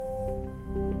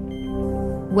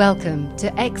Welcome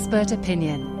to Expert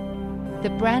Opinion, the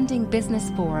branding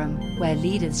business forum where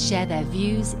leaders share their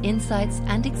views, insights,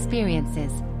 and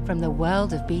experiences from the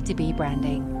world of B2B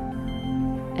branding.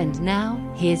 And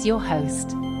now, here's your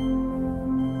host.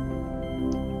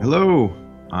 Hello,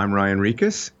 I'm Ryan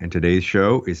Rikas, and today's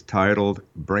show is titled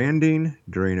Branding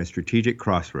During a Strategic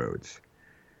Crossroads.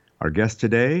 Our guest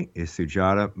today is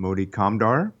Sujata Modi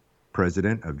Kamdar,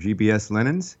 president of GBS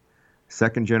Linens,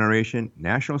 second-generation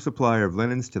national supplier of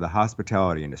linens to the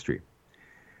hospitality industry.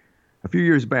 A few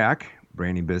years back,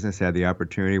 Branding Business had the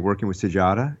opportunity working with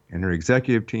Sujata and her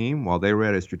executive team while they were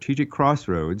at a strategic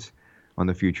crossroads on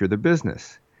the future of the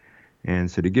business. And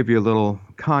so to give you a little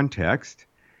context,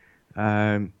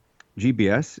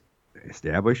 GBS,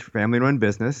 established family-run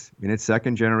business in its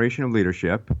second generation of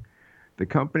leadership. The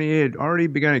company had already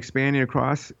begun expanding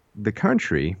across the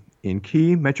country in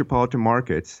key metropolitan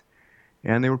markets,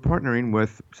 and they were partnering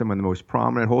with some of the most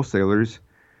prominent wholesalers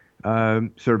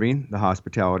serving the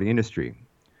hospitality industry.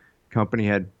 The company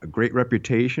had a great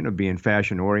reputation of being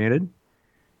fashion-oriented,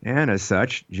 and as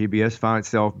such, GBS found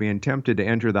itself being tempted to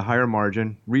enter the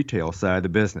higher-margin retail side of the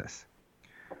business.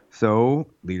 So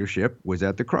leadership was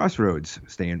at the crossroads,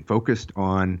 staying focused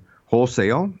on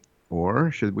wholesale, or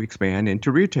should we expand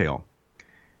into retail?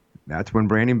 That's when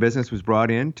Branding Business was brought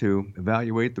in to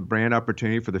evaluate the brand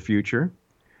opportunity for the future.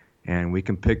 And we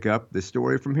can pick up the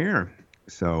story from here.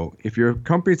 So if your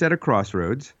company's at a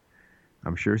crossroads,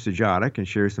 I'm sure Sujata can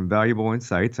share some valuable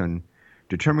insights on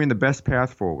determining the best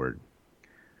path forward.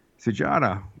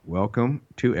 Sujata, welcome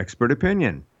to Expert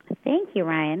Opinion. Thank you,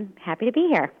 Ryan. Happy to be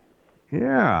here.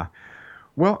 Yeah.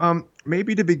 Well,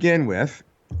 maybe to begin with,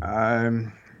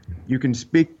 you can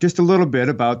speak just a little bit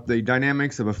about the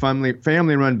dynamics of a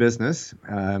family-run business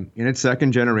in its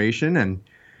second generation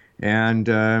and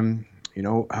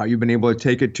how you've been able to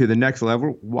take it to the next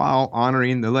level while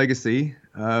honoring the legacy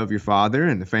of your father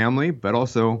and the family, but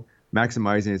also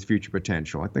maximizing its future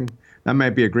potential. I think that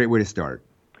might be a great way to start.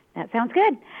 That sounds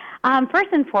good. First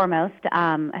and foremost,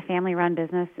 a family-run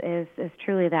business is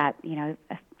truly that.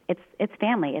 It's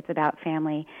family. It's about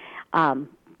family,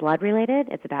 blood-related.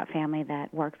 It's about family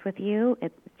that works with you.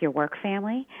 It's your work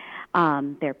family.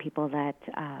 They're people that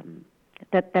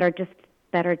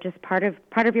are just part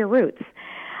of your roots.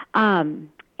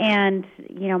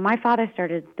 My father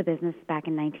started the business back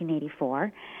in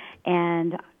 1984,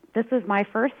 and this was my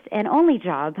first and only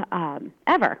job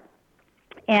ever.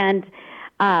 And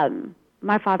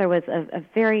my father was a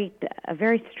very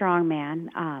strong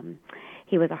man.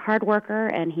 He was a hard worker,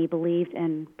 and he believed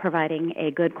in providing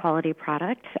a good quality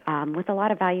product with a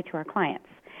lot of value to our clients.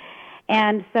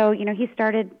 And so, he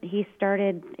started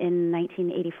in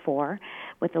 1984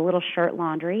 with a little shirt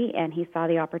laundry, and he saw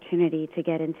the opportunity to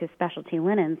get into specialty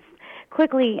linens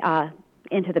quickly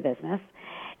into the business.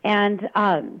 And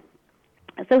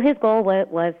so his goal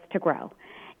was to grow.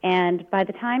 And by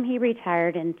the time he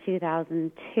retired in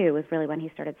 2002 was really when he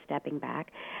started stepping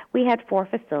back. We had 4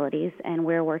 facilities, and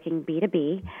we're working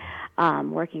B2B,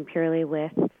 working purely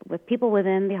with people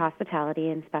within the hospitality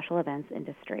and special events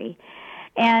industry.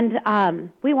 And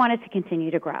we wanted to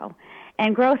continue to grow.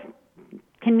 And growth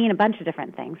can mean a bunch of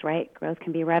different things, right? Growth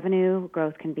can be revenue,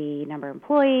 growth can be number of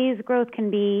employees, growth can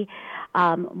be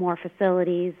more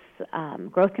facilities,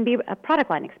 growth can be a product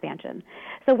line expansion.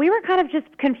 So we were kind of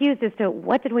just confused as to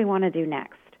what did we want to do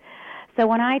next. So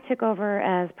when I took over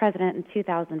as president in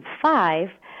 2005,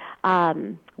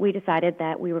 we decided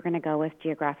that we were going to go with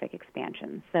geographic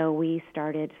expansion. So we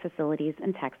started facilities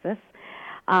in Texas,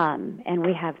 and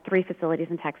we have 3 facilities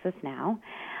in Texas now.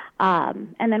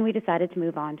 And then we decided to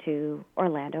move on to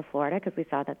Orlando, Florida, because we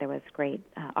saw that there was great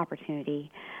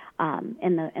opportunity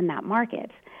in that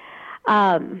market.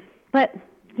 But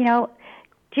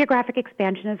geographic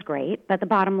expansion is great, but the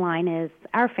bottom line is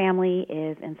our family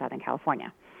is in Southern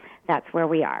California. That's where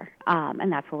we are,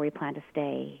 and that's where we plan to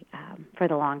stay for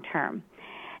the long term.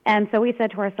 And so we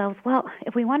said to ourselves, well,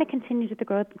 if we want to continue to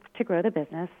grow the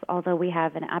business, although we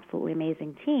have an absolutely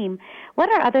amazing team,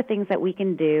 what are other things that we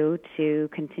can do to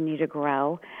continue to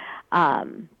grow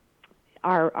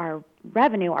our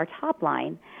revenue, our top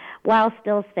line, while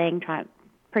still staying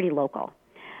pretty local?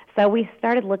 So we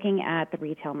started looking at the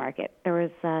retail market. There was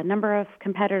a number of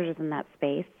competitors in that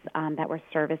space that were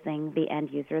servicing the end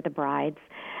user, the brides,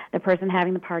 the person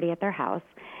having the party at their house.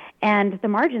 And the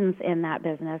margins in that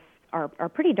business are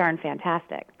pretty darn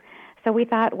fantastic. So we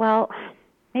thought, well,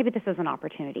 maybe this is an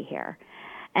opportunity here.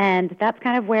 And that's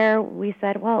kind of where we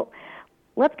said, well,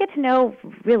 let's get to know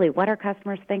really what our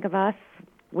customers think of us,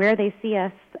 where they see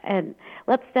us, and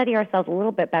let's study ourselves a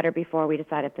little bit better before we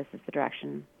decide if this is the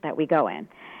direction that we go in.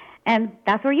 And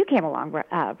that's where you came along,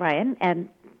 Ryan, and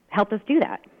helped us do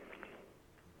that.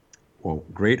 Well,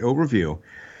 great overview.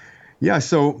 Yeah,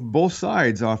 so both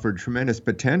sides offered tremendous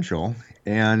potential.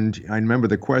 And I remember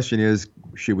the question is,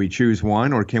 should we choose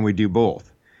one or can we do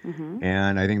both? Mm-hmm.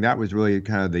 And I think that was really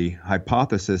kind of the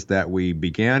hypothesis that we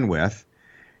began with.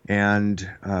 And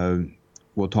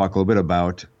we'll talk a little bit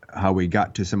about how we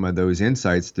got to some of those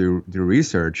insights through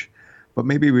research. But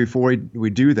maybe before we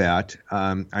do that,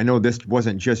 I know this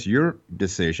wasn't just your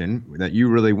decision, that you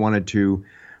really wanted to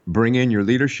bring in your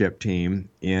leadership team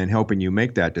in helping you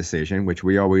make that decision, which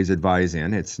we always advise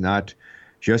in. It's not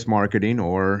just marketing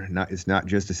it's not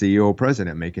just the CEO or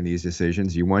president making these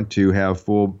decisions. You want to have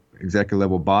full executive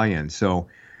level buy-in. So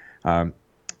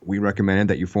we recommended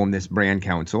that you form this brand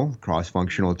council,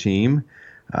 cross-functional team,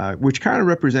 which kind of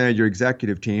represented your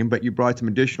executive team, but you brought some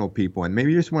additional people. And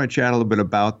maybe you just want to chat a little bit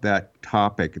about that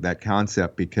topic, that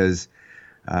concept, because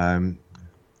I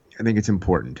think it's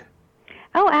important.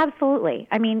 Oh, absolutely.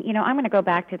 I mean, I'm going to go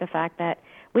back to the fact that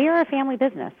we are a family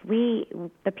business.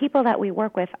 The people that we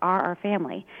work with are our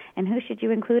family. And who should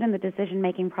you include in the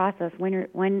decision-making process when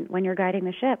you're guiding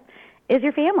the ship is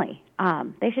your family.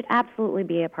 They should absolutely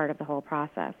be a part of the whole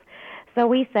process. So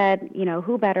we said,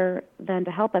 who better than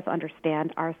to help us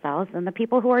understand ourselves than the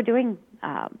people who are doing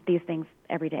these things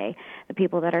every day, the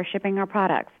people that are shipping our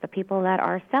products, the people that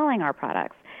are selling our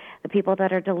products, the people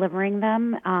that are delivering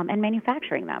them and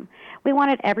manufacturing them. We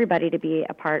wanted everybody to be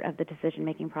a part of the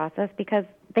decision-making process because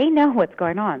they know what's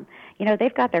going on.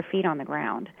 They've got their feet on the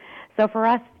ground. So for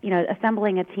us,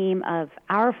 assembling a team of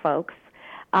our folks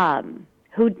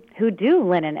who do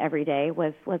linen every day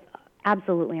was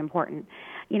absolutely important.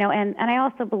 And I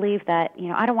also believe that,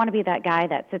 I don't want to be that guy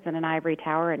that sits in an ivory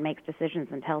tower and makes decisions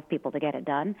and tells people to get it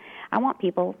done. I want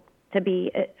it to be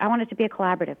a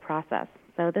collaborative process.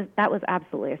 So that was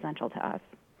absolutely essential to us.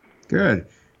 Good.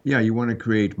 Yeah, you want to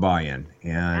create buy-in.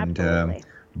 And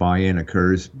buy-in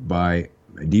occurs by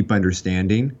a deep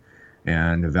understanding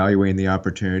and evaluating the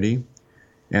opportunity.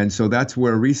 And so that's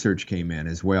where research came in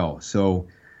as well. So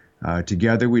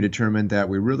together we determined that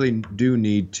we really do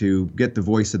need to get the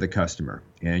voice of the customer.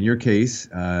 And in your case,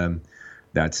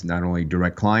 that's not only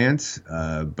direct clients,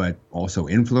 but also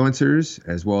influencers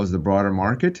as well as the broader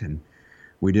market. And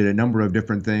we did a number of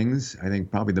different things. I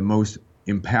think probably the most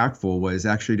impactful was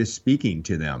actually just speaking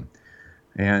to them.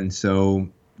 And so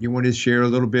you want to share a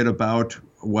little bit about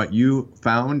what you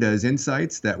found as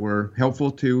insights that were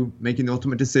helpful to making the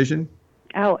ultimate decision?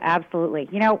 Oh, absolutely.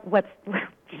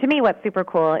 To me, what's super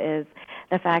cool is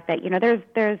the fact that,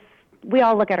 we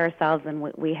all look at ourselves and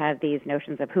we have these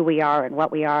notions of who we are and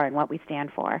what we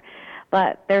stand for.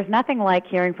 But there's nothing like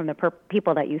hearing from the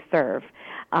people that you serve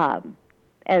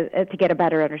to get a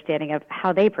better understanding of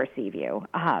how they perceive you.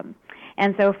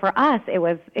 And so for us, it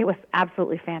was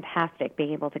absolutely fantastic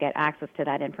being able to get access to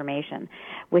that information.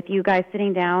 With you guys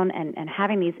sitting down and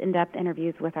having these in-depth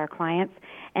interviews with our clients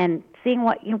and seeing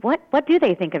what do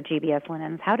they think of GBS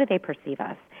Linens? How do they perceive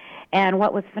us? And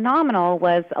what was phenomenal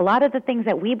was a lot of the things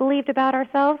that we believed about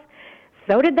ourselves,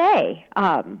 so did they.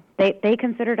 They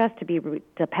considered us to be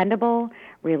dependable,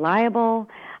 reliable.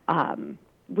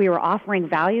 We were offering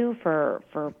value for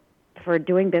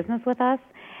doing business with us.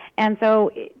 And so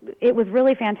it was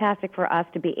really fantastic for us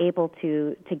to be able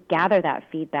to gather that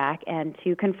feedback and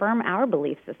to confirm our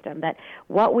belief system that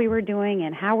what we were doing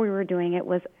and how we were doing it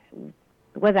was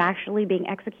actually being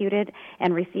executed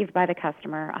and received by the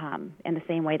customer in the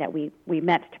same way that we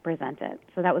meant to present it.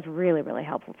 So that was really, really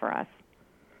helpful for us.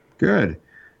 Good.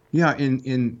 Yeah,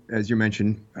 in as you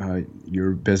mentioned,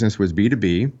 your business was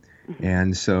B2B. Mm-hmm.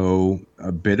 And so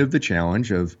a bit of the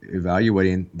challenge of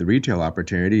evaluating the retail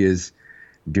opportunity is,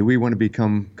 do we want to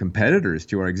become competitors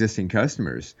to our existing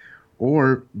customers?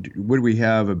 Or would we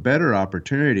have a better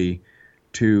opportunity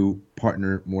to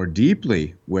partner more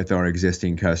deeply with our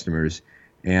existing customers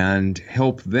and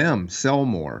help them sell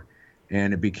more?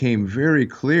 And it became very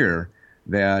clear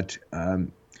that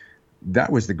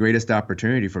that was the greatest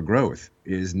opportunity for growth,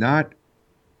 is not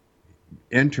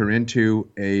enter into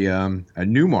a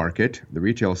new market, the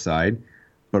retail side,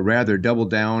 but rather double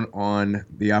down on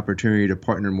the opportunity to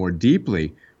partner more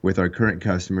deeply with our current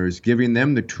customers, giving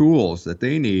them the tools that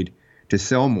they need to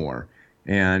sell more.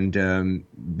 And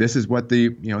this is what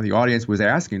the audience was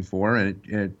asking for, and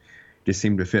it just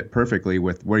seemed to fit perfectly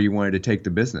with where you wanted to take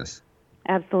the business.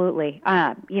 Absolutely.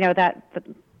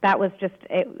 That was just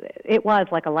it was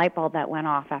like a light bulb that went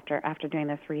off after doing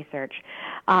this research.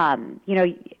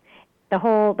 The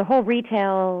whole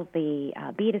retail, the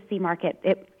B2C market,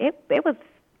 it was,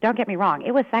 don't get me wrong,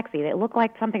 it was sexy. It looked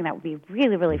like something that would be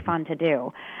really, really fun to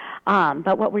do.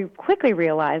 But what we quickly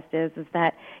realized is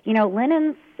that,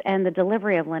 linens and the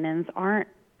delivery of linens aren't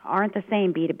aren't the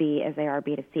same B2B as they are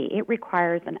B2C. It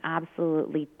requires an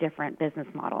absolutely different business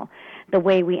model. The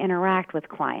way we interact with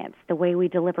clients, the way we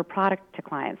deliver product to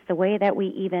clients, the way that we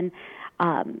even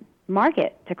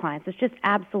market to clients is just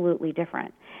absolutely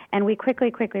different. And we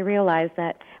quickly realized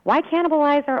that why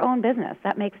cannibalize our own business?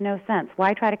 That makes no sense.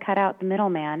 Why try to cut out the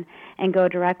middleman and go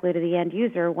directly to the end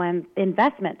user when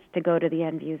investment to go to the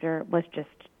end user was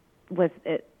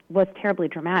terribly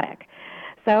dramatic?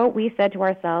 So we said to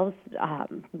ourselves,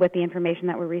 with the information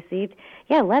that we received,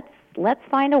 let's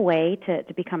find a way to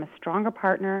become a stronger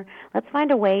partner. Let's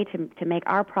find a way to make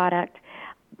our product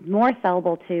more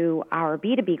sellable to our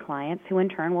B2B clients, who in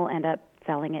turn will end up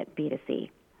selling it B2C.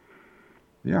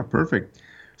 Yeah, perfect.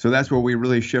 So that's where we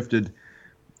really shifted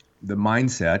the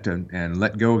mindset and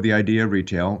let go of the idea of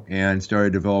retail and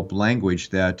started to develop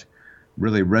language that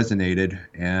really resonated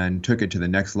and took it to the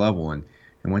next level. And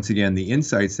once again, the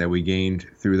insights that we gained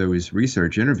through those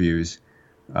research interviews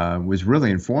was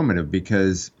really informative,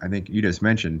 because I think you just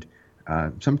mentioned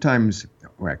sometimes,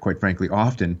 well, quite frankly,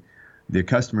 often, the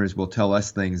customers will tell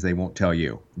us things they won't tell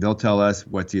you. They'll tell us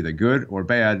what's either good or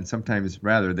bad, and sometimes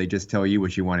rather they just tell you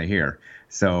what you want to hear.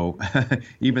 So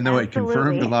even though it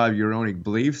confirmed a lot of your own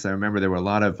beliefs, I remember there were a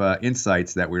lot of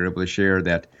insights that we were able to share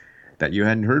that you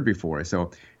hadn't heard before.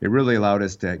 So it really allowed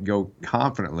us to go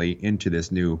confidently into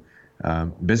this new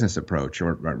business approach,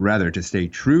 or rather to stay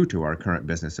true to our current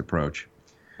business approach.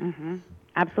 Mm-hmm.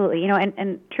 Absolutely.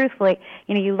 And truthfully,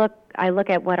 I look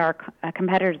at what our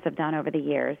competitors have done over the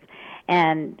years,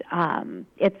 and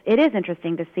it is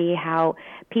interesting to see how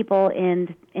people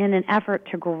in an effort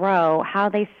to grow, how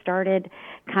they started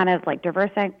kind of like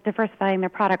diversifying their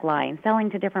product line, selling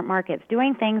to different markets,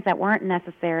 doing things that weren't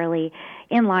necessarily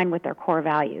in line with their core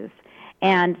values.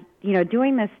 And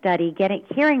doing this study,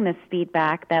 hearing this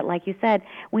feedback that, like you said,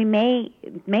 we may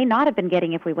not have been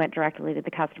getting if we went directly to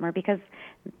the customer, because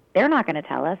they're not going to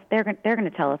tell us. They're going to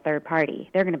tell a third party.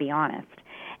 They're going to be honest.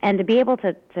 And to be able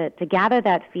to gather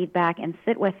that feedback and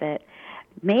sit with it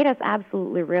made us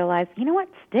absolutely realize,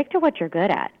 stick to what you're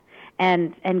good at,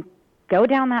 and go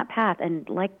down that path. And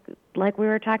like we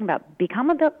were talking about, become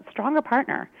a stronger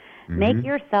partner. Mm-hmm. Make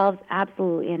yourselves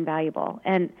absolutely invaluable.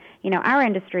 And, our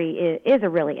industry is a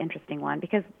really interesting one,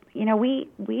 because,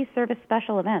 we service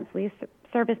special events. We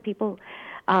service people.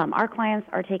 Our clients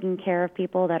are taking care of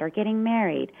people that are getting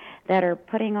married, that are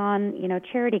putting on,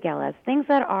 charity galas, things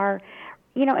that are,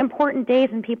 important days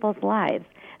in people's lives.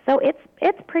 So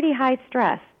it's pretty high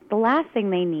stress. The last thing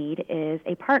they need is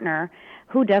a partner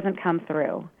who doesn't come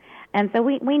through. And so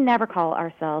we never call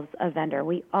ourselves a vendor.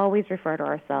 We always refer to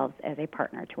ourselves as a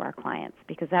partner to our clients,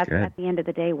 because that's Good. At the end of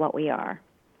the day what we are.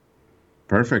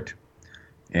 Perfect.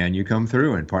 And you come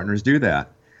through, and partners do that.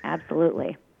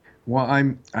 Absolutely. Well,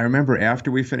 I remember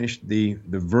after we finished the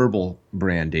verbal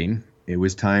branding, it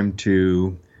was time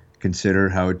to consider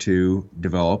how to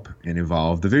develop and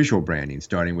evolve the visual branding,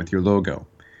 starting with your logo.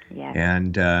 Yes.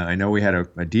 And I know we had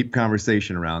a deep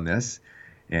conversation around this.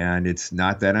 And it's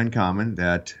not that uncommon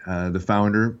that the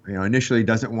founder, initially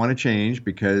doesn't want to change,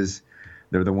 because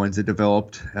they're the ones that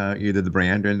developed either the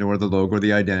brand or the logo or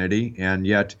the identity. And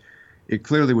yet it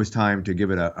clearly was time to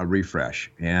give it a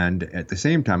refresh. And at the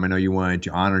same time, I know you wanted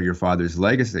to honor your father's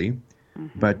legacy,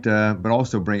 mm-hmm. but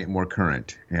also bring it more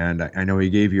current. And I know he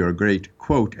gave you a great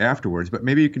quote afterwards, but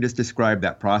maybe you can just describe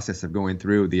that process of going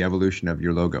through the evolution of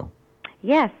your logo.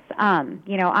 Yes.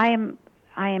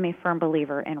 I am a firm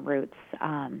believer in roots.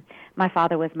 My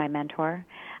father was my mentor.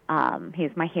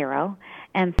 He's my hero.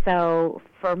 And so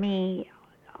for me,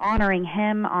 honoring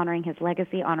him, honoring his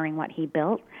legacy, honoring what he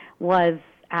built was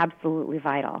absolutely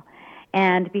vital.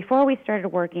 And before we started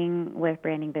working with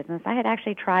Branding Business, I had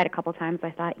actually tried a couple times.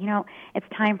 I thought, it's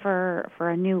time for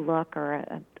a new look, or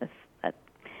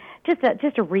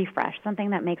just a refresh,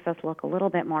 something that makes us look a little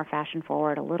bit more fashion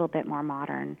forward, a little bit more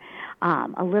modern,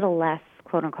 a little less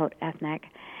quote-unquote ethnic.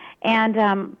 And,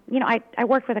 I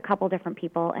worked with a couple different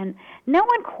people, and no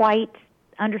one quite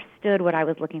understood what I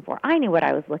was looking for. I knew what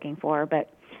I was looking for, but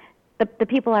the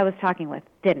people I was talking with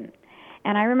didn't.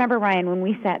 And I remember, Ryan, when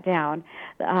we sat down,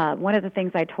 one of the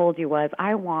things I told you was,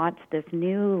 I want this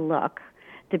new look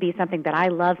to be something that I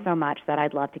love so much that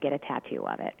I'd love to get a tattoo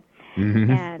of it.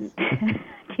 Mm-hmm. And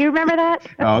do you remember that?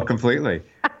 Oh, completely.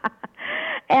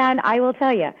 And I will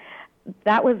tell you,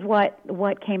 that was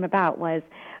what came about. Was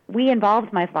we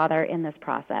involved my father in this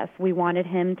process. We wanted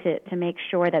him to make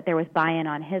sure that there was buy-in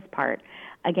on his part.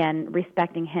 Again,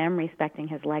 respecting him, respecting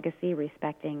his legacy,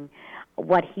 respecting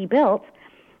what he built.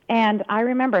 And I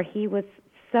remember he was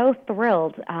so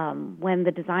thrilled when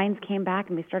the designs came back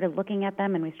and we started looking at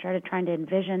them and we started trying to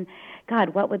envision, God,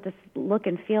 what would this look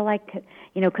and feel like?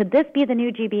 Could this be the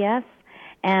new GBS?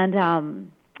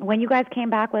 And when you guys came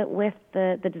back with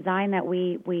the design that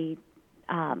we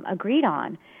agreed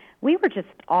on, we were just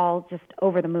all just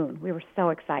over the moon. We were so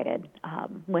excited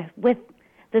with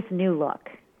this new look.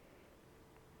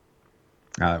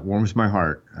 It warms my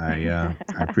heart. I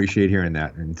appreciate hearing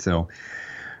that. And so,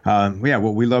 well,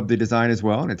 we love the design as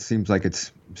well, and it seems like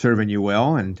it's serving you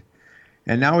well. And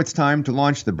now it's time to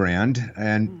launch the brand.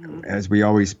 And as we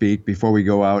always speak, before we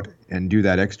go out and do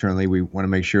that externally, we want to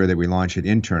make sure that we launch it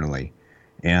internally.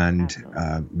 And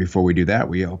before we do that,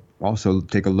 we also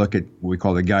take a look at what we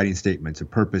call the guiding statements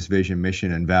of purpose, vision,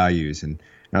 mission, and values. And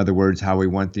in other words, how we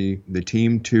want the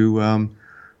team to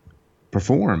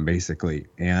perform, basically,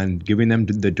 and giving them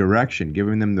the direction,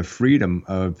 giving them the freedom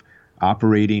of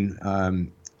operating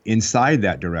inside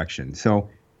that direction. So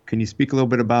can you speak a little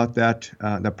bit about that,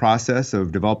 the process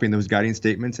of developing those guiding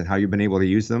statements and how you've been able to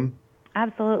use them?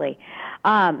 Absolutely.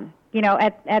 At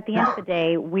the end of the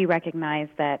day, we recognize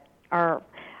that our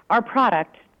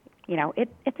product,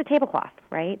 it's a tablecloth,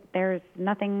 right? There's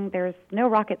no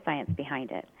rocket science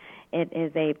behind it.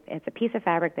 It's a piece of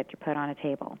fabric that you put on a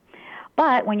table.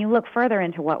 But when you look further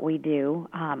into what we do,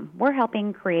 we're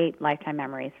helping create lifetime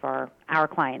memories for our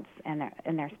clients and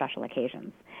their special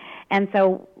occasions. And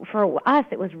so for us,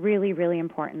 it was really, really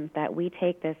important that we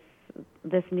take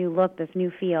this new look, this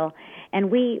new feel,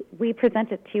 and we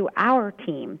present it to our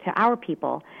team, to our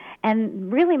people,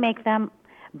 and really make them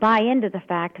buy into the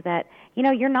fact that,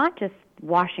 you're not just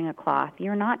washing a cloth,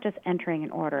 you're not just entering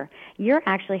an order, you're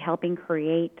actually helping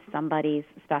create somebody's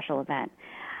special event.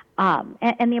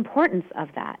 And the importance of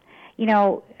that.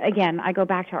 Again, I go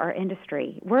back to our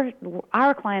industry.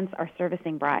 Our clients are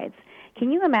servicing brides.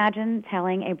 Can you imagine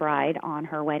telling a bride on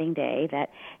her wedding day that,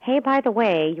 hey, by the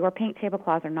way, your pink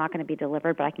tablecloths are not going to be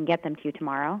delivered, but I can get them to you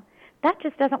tomorrow? That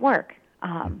just doesn't work.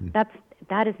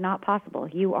 That is not possible.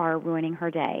 You are ruining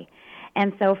her day.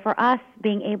 And so for us,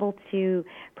 being able to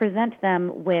present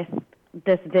them with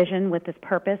this vision, with this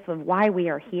purpose of why we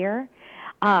are here,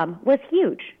 was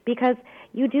huge, because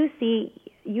you do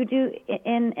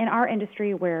in our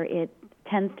industry where it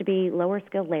tends to be lower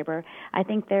skilled labor, I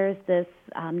think there's this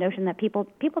notion that people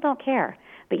don't care.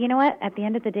 But you know what? At the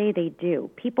end of the day, they do.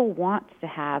 People want to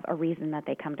have a reason that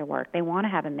they come to work. They want to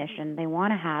have a mission. They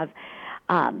want to have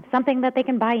something that they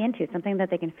can buy into, something that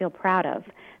they can feel proud of,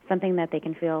 something that they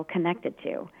can feel connected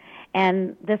to.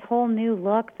 And this whole new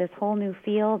look, this whole new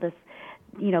feel, this,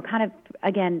 kind of,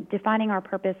 again, defining our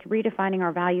purpose, redefining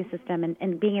our value system,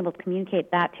 and being able to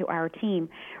communicate that to our team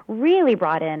really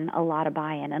brought in a lot of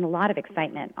buy-in and a lot of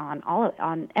excitement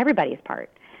on everybody's part.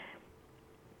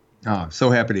 Oh, so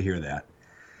happy to hear that.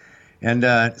 And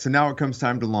so now it comes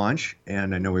time to launch,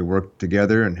 and I know we worked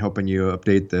together in helping you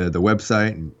update the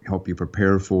website and help you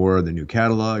prepare for the new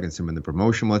catalog and some of the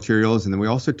promotional materials. And then we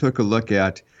also took a look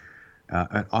at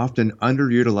an often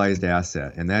underutilized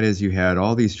asset, and that is you had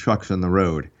all these trucks on the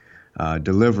road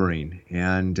delivering,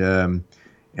 and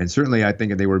certainly I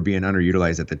think they were being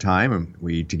underutilized at the time. And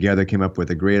we together came up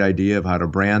with a great idea of how to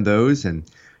brand those, and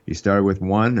you started with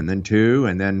one and then two,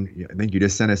 and then I think you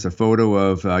just sent us a photo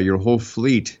of your whole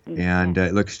fleet, and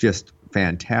it looks just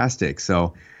fantastic.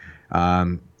 So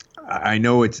I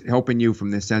know it's helping you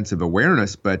from the sense of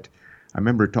awareness, but I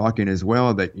remember talking as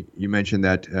well that you mentioned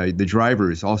that the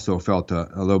drivers also felt a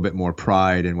little bit more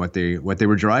pride in what they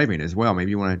were driving as well. Maybe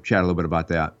you want to chat a little bit about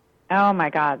that. Oh my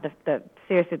God,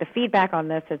 seriously, the feedback on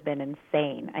this has been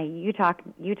insane. You talk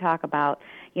about,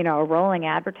 a rolling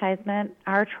advertisement.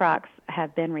 Our trucks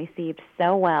have been received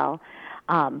so well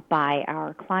by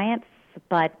our clients,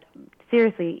 but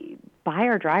seriously, by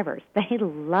our drivers. They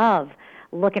love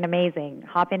looking amazing,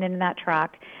 hopping in that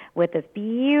truck with this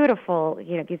beautiful,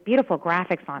 these beautiful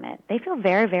graphics on it. They feel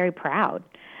very, very proud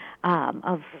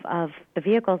of the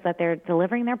vehicles that they're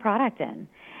delivering their product in.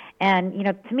 And,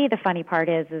 to me, the funny part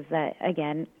is that,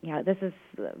 again, this is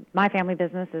my family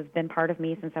business has been part of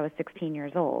me since I was 16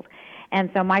 years old.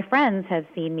 And so my friends have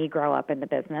seen me grow up in the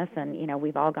business, and,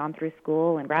 we've all gone through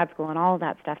school and grad school and all of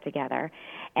that stuff together.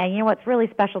 And, what's really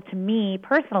special to me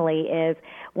personally is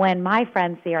when my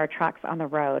friends see our trucks on the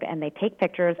road and they take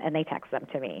pictures and they text them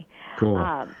to me. Cool.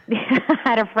 I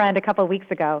had a friend a couple of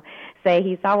weeks ago say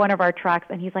he saw one of our trucks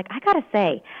and he's like, I got to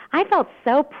say, I felt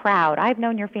so proud. I've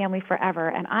known your family forever,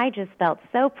 and I just felt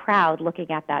so proud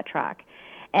looking at that truck.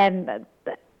 And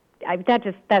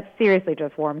that seriously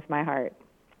just warms my heart.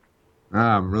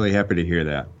 I'm really happy to hear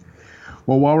that.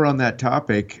 Well, while we're on that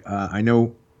topic, I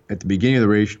know at the beginning of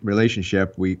the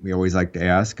relationship, we always like to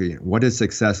ask, what does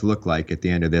success look like at the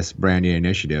end of this branding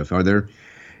initiative? Are there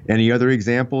any other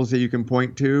examples that you can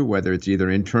point to, whether it's either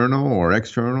internal or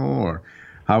external, or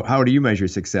how do you measure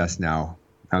success now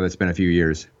that it's been a few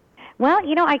years? Well,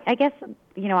 I guess,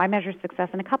 I measure success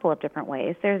in a couple of different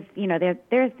ways. There's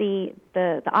the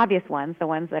obvious ones, the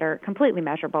ones that are completely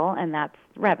measurable, and that's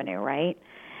revenue, right?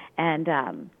 And,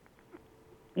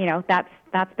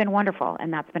 that's been wonderful,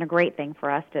 and that's been a great thing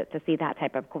for us to see that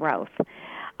type of growth.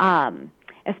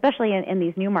 Especially in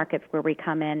these new markets where we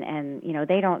come in and,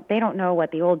 they don't know what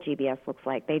the old GBS looks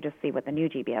like. They just see what the new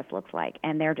GBS looks like,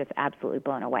 and they're just absolutely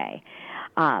blown away.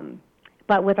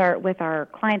 But with our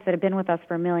clients that have been with us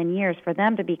for a million years, for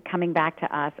them to be coming back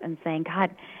to us and saying,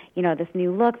 God, this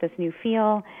new look, this new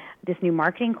feel, this new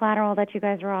marketing collateral that you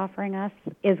guys are offering us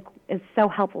is so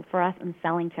helpful for us in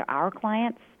selling to our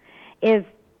clients is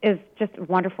just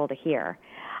wonderful to hear.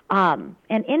 And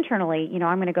internally,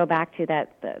 I'm going to go back to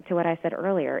to what I said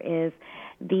earlier, is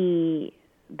the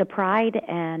pride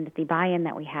and the buy-in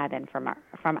that we had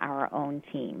from our own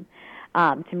team.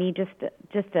 To me, just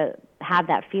to have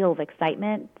that feel of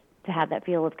excitement, to have that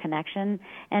feel of connection,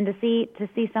 and to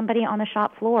see somebody on the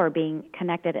shop floor being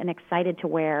connected and excited to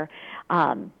wear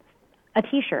a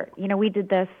T-shirt. We did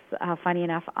this, funny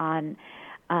enough, on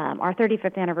our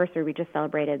 35th anniversary. We just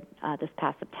celebrated this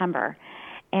past September.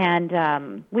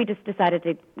 And we just decided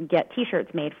to get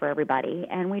T-shirts made for everybody,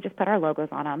 and we just put our logos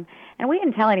on them. And we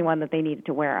didn't tell anyone that they needed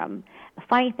to wear them. The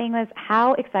funny thing was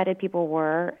how excited people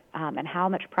were and how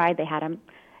much pride they had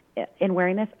in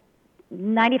wearing this.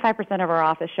 95% of our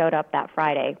office showed up that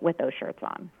Friday with those shirts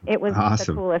on. It was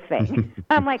awesome. The coolest thing.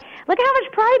 I'm like, look at how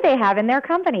much pride they have in their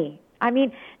company. I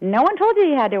mean, no one told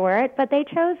you had to wear it, but they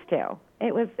chose to.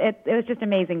 It was just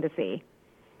amazing to see.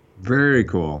 Very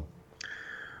cool.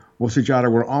 Well, Sujata,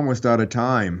 we're almost out of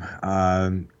time.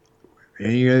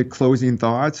 Any closing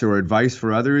thoughts or advice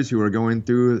for others who are going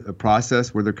through a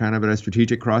process where they're kind of at a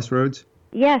strategic crossroads?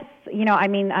 Yes.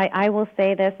 I will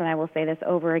say this, and I will say this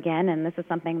over again, and this is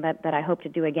something that I hope to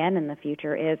do again in the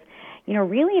future, is,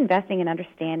 really investing in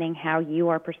understanding how you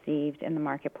are perceived in the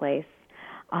marketplace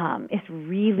is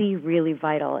really, really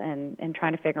vital in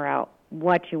trying to figure out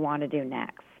what you want to do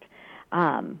next.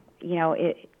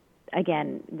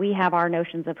 Again, we have our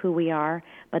notions of who we are,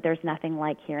 but there's nothing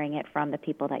like hearing it from the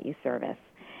people that you service.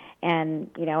 And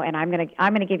and I'm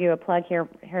gonna give you a plug here,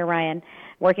 Ryan.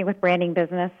 Working with Branding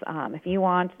Business, if you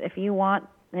want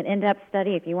an in-depth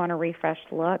study, if you want a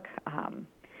refreshed look,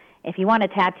 if you want a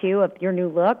tattoo of your new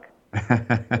look,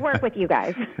 work with you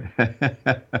guys.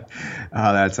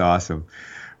 Oh, that's awesome.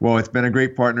 Well, it's been a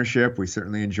great partnership. We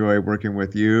certainly enjoy working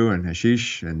with you and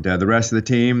Ashish and the rest of the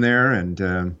team there,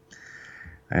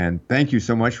 and thank you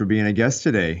so much for being a guest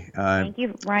today. Thank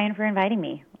you, Ryan, for inviting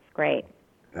me. It's great.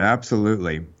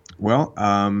 Absolutely. Well,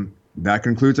 that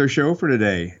concludes our show for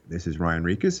today. This is Ryan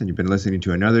Rikas, and you've been listening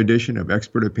to another edition of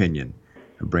Expert Opinion,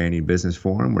 a branding business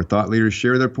forum where thought leaders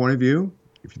share their point of view.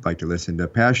 If you'd like to listen to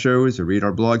past shows or read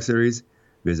our blog series,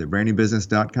 visit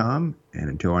brandingbusiness.com. And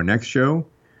until our next show,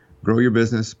 grow your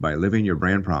business by living your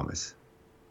brand promise.